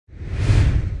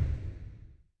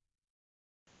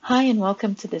Hi and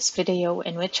welcome to this video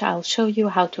in which I'll show you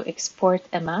how to export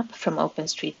a map from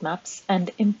OpenStreetMaps and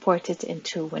import it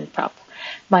into WinProp.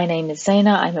 My name is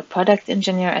Zaina, I'm a product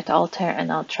engineer at Altair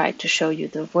and I'll try to show you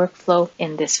the workflow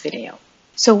in this video.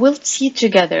 So we'll see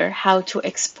together how to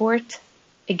export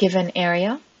a given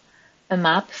area, a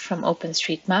map from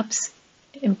OpenStreetMaps,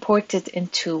 import it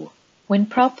into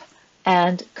WinProp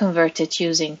and convert it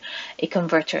using a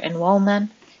converter in WallMan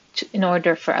in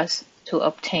order for us to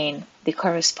obtain the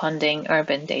corresponding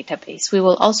urban database. We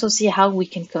will also see how we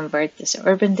can convert this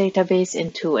urban database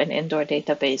into an indoor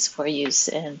database for use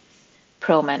in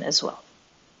ProMan as well.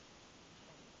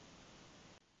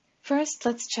 First,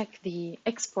 let's check the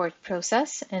export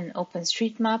process in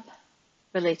OpenStreetMap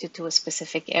related to a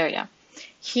specific area.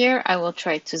 Here, I will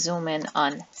try to zoom in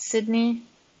on Sydney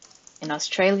in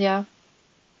Australia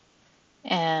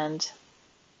and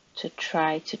to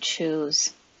try to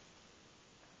choose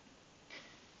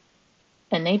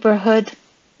a neighborhood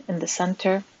in the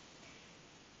center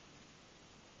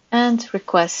and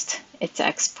request its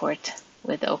export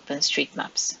with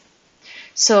OpenStreetMaps.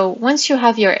 So once you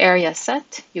have your area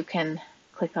set, you can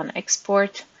click on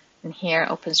export, and here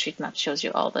OpenStreetMaps shows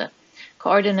you all the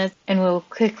coordinates, and we'll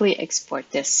quickly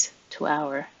export this to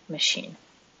our machine.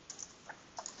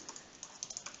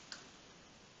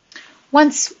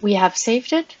 Once we have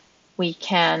saved it, we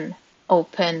can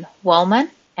open WallMan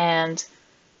and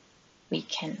we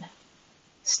can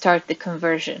start the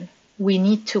conversion. We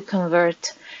need to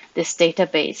convert this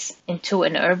database into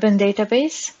an urban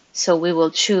database. So we will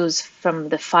choose from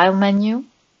the file menu,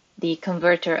 the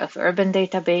converter of urban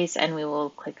database, and we will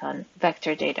click on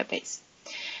vector database.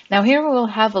 Now here we will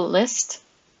have a list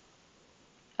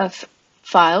of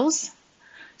files,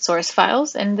 source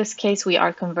files. In this case, we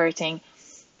are converting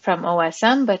from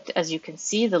OSM, but as you can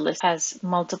see, the list has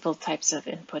multiple types of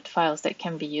input files that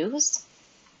can be used.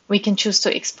 We can choose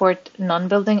to export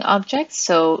non-building objects,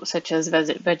 such as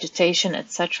vegetation,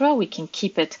 etc. We can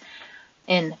keep it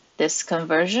in this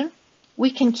conversion.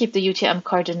 We can keep the UTM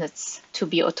coordinates to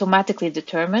be automatically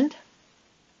determined,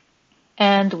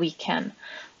 and we can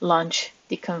launch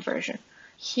the conversion.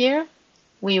 Here,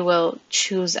 we will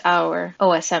choose our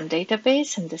OSM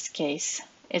database. In this case,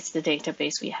 it's the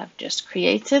database we have just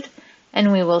created,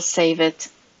 and we will save it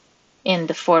in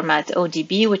the format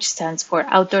ODB, which stands for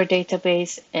Outdoor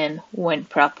Database in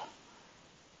WinProp.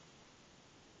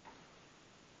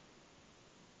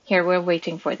 Here we're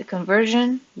waiting for the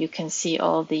conversion. You can see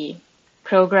all the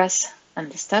progress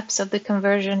and the steps of the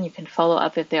conversion. You can follow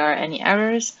up if there are any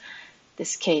errors. In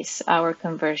this case, our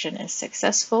conversion is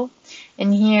successful.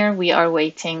 And here we are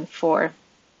waiting for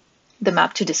the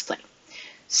map to display.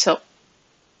 So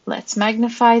let's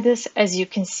magnify this. As you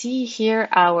can see here,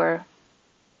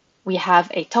 we have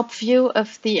a top view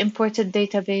of the imported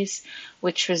database,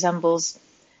 which resembles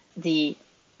the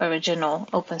original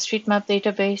OpenStreetMap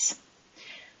database,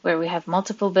 where we have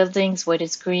multiple buildings. What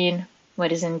is green?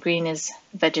 What is in green is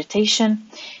vegetation.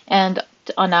 And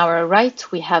on our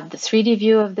right, we have the 3D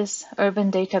view of this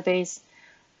urban database.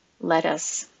 Let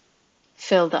us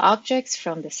fill the objects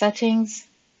from the settings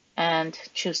and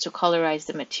choose to colorize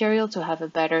the material to have a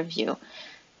better view.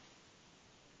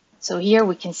 So here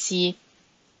we can see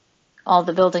all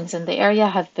the buildings in the area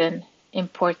have been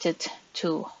imported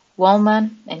to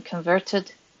WallMan and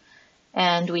converted.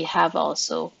 And we have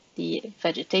also the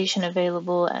vegetation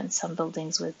available and some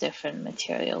buildings with different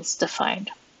materials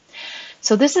defined.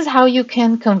 So this is how you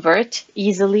can convert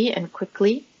easily and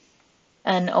quickly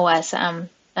an OSM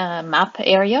map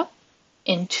area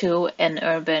into an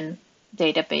urban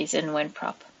database in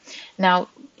WinProp. Now,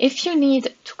 if you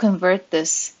need to convert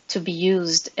this to be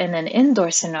used in an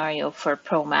indoor scenario for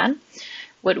ProMan,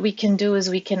 what we can do is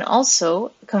we can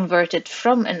also convert it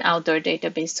from an outdoor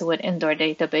database to an indoor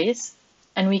database,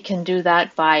 and we can do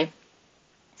that by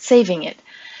saving it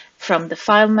from the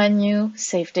file menu,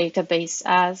 save database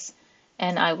as,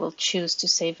 and I will choose to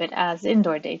save it as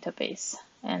indoor database,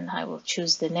 and I will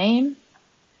choose the name.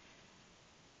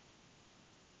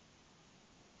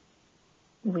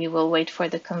 We will wait for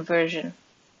the conversion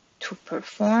to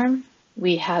perform.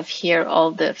 We have here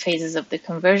all the phases of the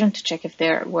conversion to check if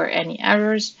there were any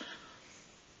errors.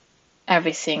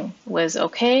 Everything was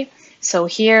okay. So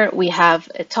here we have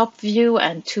a top view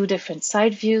and two different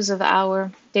side views of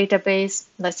our database.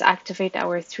 Let's activate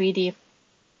our 3D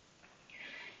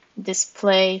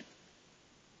display.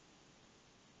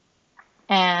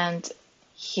 And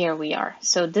here we are.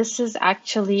 So this is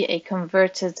actually a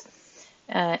converted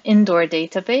indoor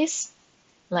database.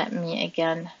 Let me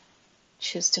again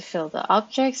choose to fill the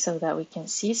object so that we can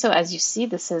see. So as you see,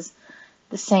 this is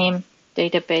the same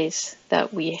database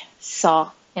that we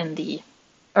saw in the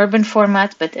urban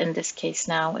format, but in this case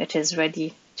now it is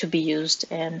ready to be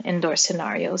used in indoor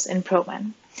scenarios in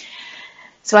ProMan.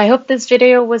 So I hope this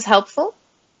video was helpful,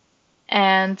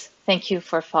 and thank you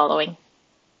for following.